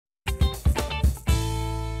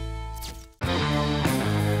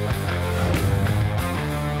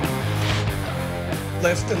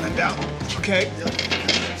lift, and then down. Okay?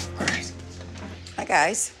 All right. Hi,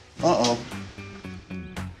 guys. Uh-oh.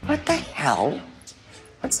 What the hell?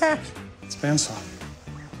 What's that? It's bandsaw.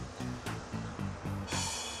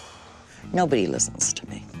 Nobody listens to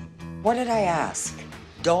me. What did I ask?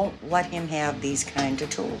 Don't let him have these kind of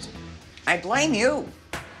tools. I blame you.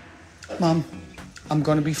 Mom, I'm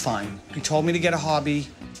gonna be fine. You told me to get a hobby.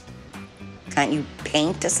 Can't you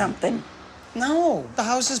paint or something? No, the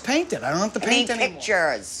house is painted. I don't have to paint I need anymore.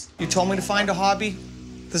 pictures. You told me to find a hobby.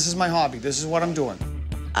 This is my hobby. This is what I'm doing.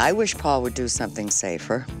 I wish Paul would do something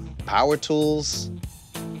safer. Power tools,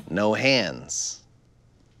 no hands.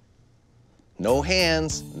 No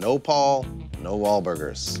hands, no Paul, no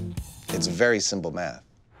Wahlburgers. It's very simple math.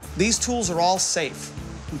 These tools are all safe,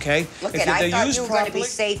 okay? Look, If I they're thought used you were going to be properly-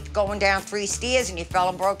 safe going down 3 stairs and you fell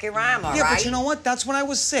and broke your arm, all Yeah, right? but you know what? That's when I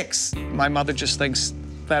was 6. My mother just thinks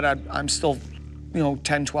that I'm still,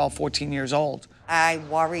 10, 12, 14 years old. I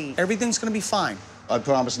worry. Everything's gonna be fine. I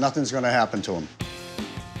promise nothing's gonna happen to him.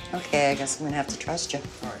 Okay, I guess I'm going to have to trust you.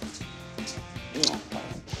 All right.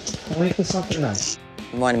 I'll make this something nice.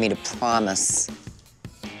 You wanted me to promise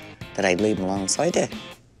that I'd leave him alone, so I did.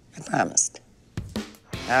 I promised. All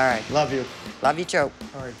right. Love you. Love you, too. All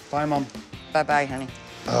right. Bye, Mom. Bye-bye, honey.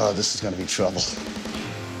 Oh, this is gonna be trouble.